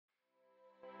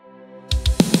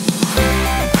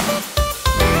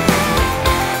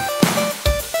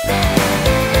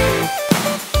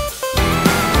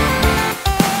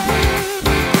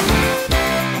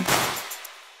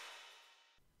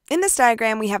this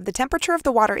diagram, we have the temperature of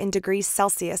the water in degrees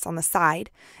Celsius on the side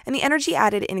and the energy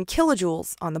added in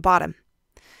kilojoules on the bottom.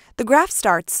 The graph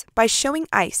starts by showing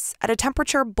ice at a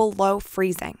temperature below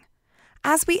freezing.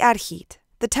 As we add heat,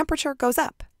 the temperature goes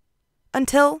up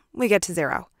until we get to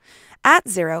 0. At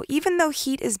 0, even though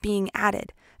heat is being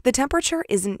added, the temperature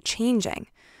isn't changing.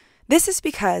 This is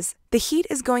because the heat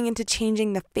is going into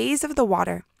changing the phase of the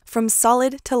water from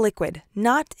solid to liquid,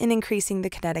 not in increasing the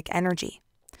kinetic energy.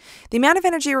 The amount of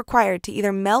energy required to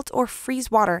either melt or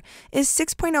freeze water is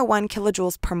 6.01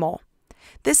 kilojoules per mole.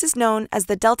 This is known as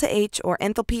the delta H, or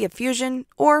enthalpy of fusion,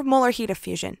 or molar heat of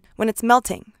fusion, when it's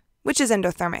melting, which is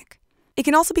endothermic. It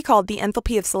can also be called the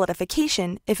enthalpy of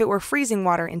solidification if it were freezing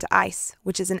water into ice,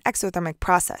 which is an exothermic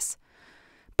process.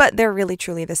 But they're really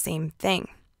truly the same thing.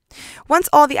 Once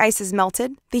all the ice is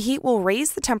melted, the heat will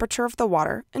raise the temperature of the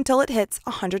water until it hits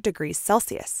 100 degrees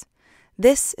Celsius.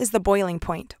 This is the boiling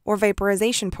point, or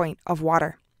vaporization point, of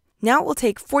water. Now it will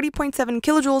take 40.7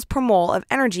 kilojoules per mole of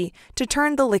energy to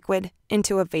turn the liquid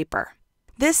into a vapor.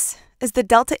 This is the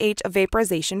delta H of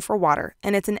vaporization for water,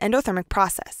 and it's an endothermic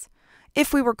process.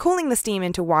 If we were cooling the steam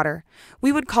into water,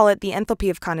 we would call it the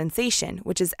enthalpy of condensation,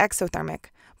 which is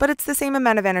exothermic, but it's the same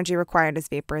amount of energy required as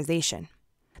vaporization.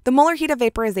 The molar heat of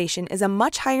vaporization is a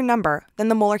much higher number than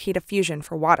the molar heat of fusion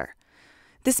for water.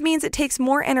 This means it takes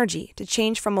more energy to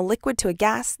change from a liquid to a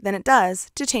gas than it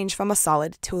does to change from a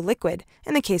solid to a liquid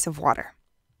in the case of water.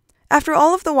 After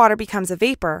all of the water becomes a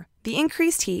vapor, the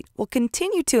increased heat will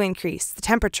continue to increase the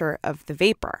temperature of the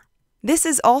vapor. This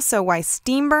is also why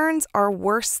steam burns are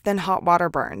worse than hot water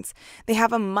burns. They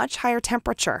have a much higher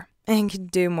temperature and can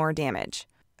do more damage.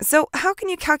 So how can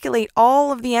you calculate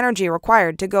all of the energy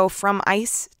required to go from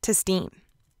ice to steam?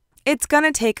 It's going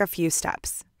to take a few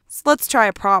steps. So let's try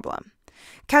a problem.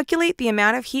 Calculate the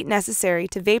amount of heat necessary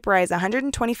to vaporize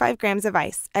 125 grams of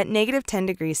ice at negative 10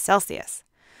 degrees Celsius.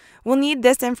 We'll need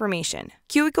this information: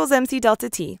 Q equals mc delta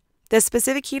T, the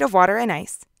specific heat of water and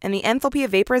ice, and the enthalpy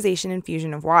of vaporization and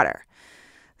fusion of water.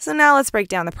 So now let's break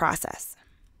down the process.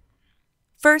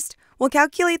 First, we'll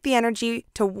calculate the energy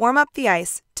to warm up the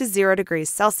ice to 0 degrees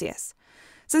Celsius.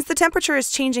 Since the temperature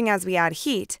is changing as we add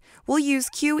heat, we'll use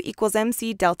Q equals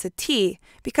mc delta T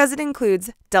because it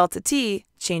includes delta T,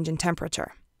 change in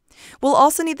temperature. We'll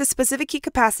also need the specific heat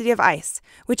capacity of ice,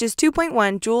 which is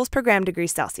 2.1 joules per gram degree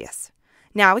Celsius.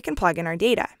 Now we can plug in our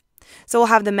data. So we'll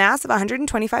have the mass of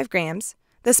 125 grams,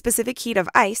 the specific heat of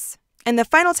ice, and the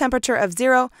final temperature of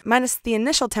 0 minus the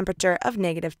initial temperature of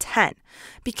negative 10.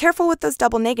 Be careful with those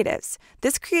double negatives.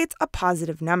 This creates a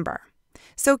positive number.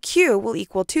 So Q will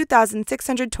equal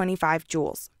 2,625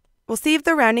 joules. We'll save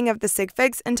the rounding of the sig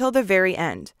figs until the very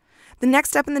end. The next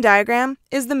step in the diagram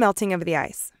is the melting of the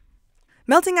ice.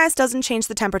 Melting ice doesn't change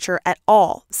the temperature at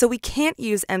all, so we can't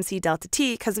use mc delta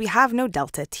T because we have no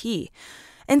delta T.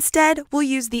 Instead, we'll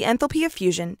use the enthalpy of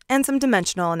fusion and some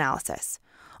dimensional analysis.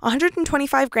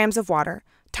 125 grams of water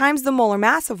times the molar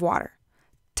mass of water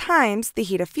times the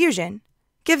heat of fusion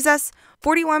gives us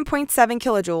 41.7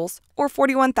 kilojoules, or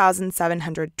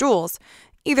 41,700 joules.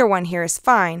 Either one here is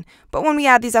fine, but when we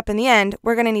add these up in the end,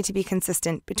 we're going to need to be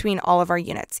consistent between all of our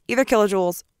units, either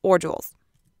kilojoules or joules.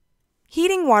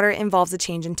 Heating water involves a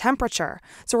change in temperature,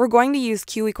 so we're going to use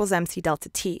Q equals mc delta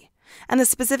T, and the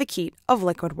specific heat of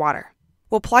liquid water.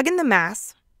 We'll plug in the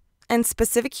mass and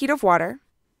specific heat of water,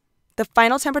 the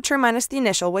final temperature minus the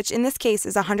initial, which in this case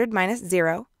is 100 minus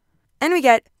 0, and we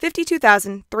get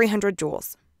 52,300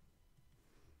 joules.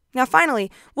 Now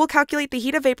finally, we'll calculate the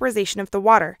heat of vaporization of the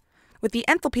water with the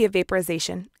enthalpy of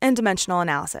vaporization and dimensional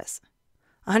analysis.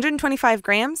 125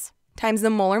 grams times the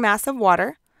molar mass of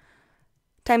water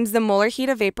times the molar heat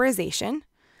of vaporization,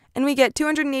 and we get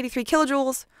 283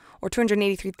 kilojoules, or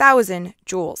 283,000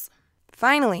 joules.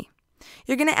 Finally,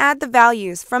 you're going to add the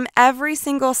values from every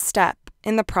single step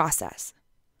in the process.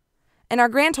 And our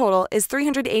grand total is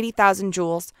 380,000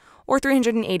 joules, or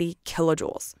 380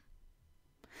 kilojoules.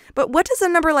 But what does a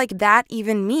number like that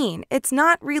even mean? It's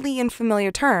not really in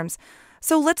familiar terms,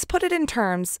 so let's put it in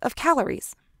terms of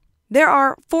calories. There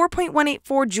are 4.184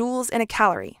 joules in a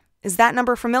calorie. Is that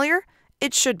number familiar?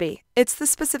 It should be. It's the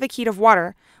specific heat of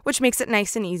water, which makes it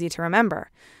nice and easy to remember.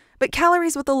 But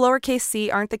calories with a lowercase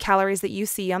c aren't the calories that you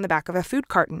see on the back of a food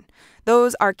carton.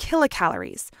 Those are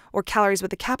kilocalories, or calories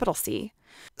with a capital C.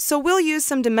 So we'll use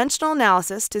some dimensional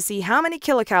analysis to see how many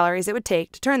kilocalories it would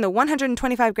take to turn the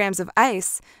 125 grams of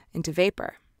ice into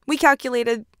vapor. We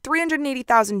calculated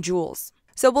 380,000 joules.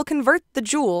 So we'll convert the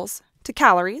joules to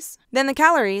calories, then the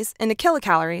calories into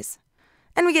kilocalories,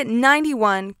 and we get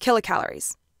 91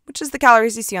 kilocalories, which is the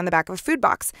calories you see on the back of a food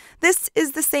box. This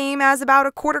is the same as about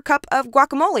a quarter cup of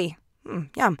guacamole.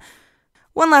 Yum.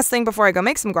 One last thing before I go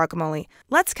make some guacamole.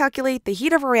 Let's calculate the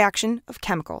heat of a reaction of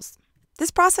chemicals. This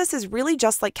process is really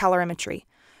just like calorimetry,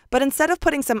 but instead of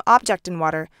putting some object in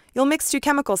water, you'll mix two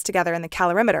chemicals together in the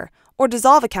calorimeter, or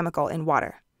dissolve a chemical in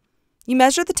water. You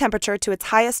measure the temperature to its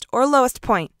highest or lowest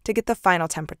point to get the final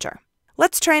temperature.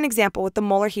 Let's try an example with the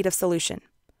molar heat of solution.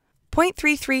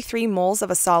 0.333 moles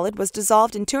of a solid was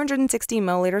dissolved in 260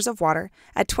 milliliters of water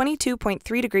at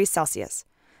 22.3 degrees Celsius.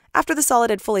 After the solid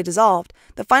had fully dissolved,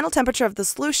 the final temperature of the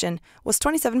solution was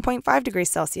 27.5 degrees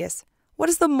Celsius. What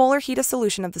is the molar heat of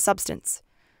solution of the substance?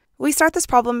 We start this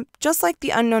problem just like the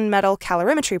unknown metal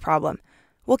calorimetry problem.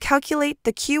 We'll calculate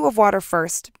the Q of water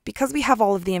first because we have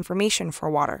all of the information for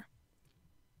water.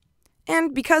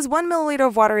 And because 1 milliliter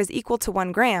of water is equal to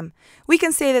 1 gram, we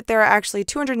can say that there are actually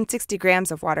 260 grams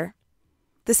of water.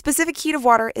 The specific heat of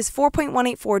water is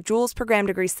 4.184 joules per gram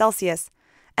degree Celsius,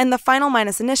 and the final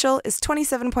minus initial is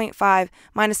 27.5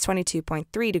 minus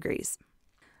 22.3 degrees.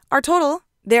 Our total,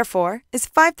 therefore, is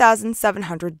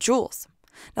 5,700 joules.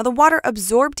 Now the water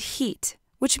absorbed heat,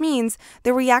 which means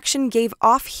the reaction gave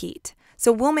off heat,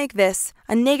 so we'll make this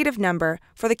a negative number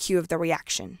for the Q of the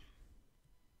reaction.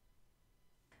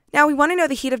 Now we want to know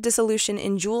the heat of dissolution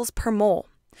in joules per mole.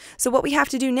 So what we have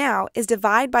to do now is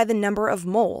divide by the number of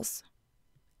moles,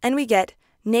 and we get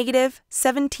negative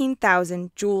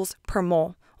 17,000 joules per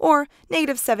mole, or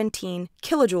negative 17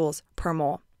 kilojoules per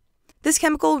mole. This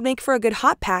chemical would make for a good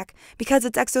hot pack because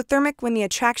it's exothermic when the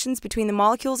attractions between the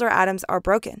molecules or atoms are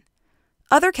broken.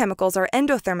 Other chemicals are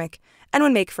endothermic and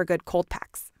would make for good cold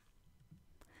packs.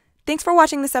 Thanks for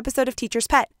watching this episode of Teacher's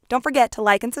Pet. Don't forget to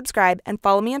like and subscribe and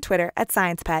follow me on Twitter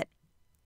 @SciencePet.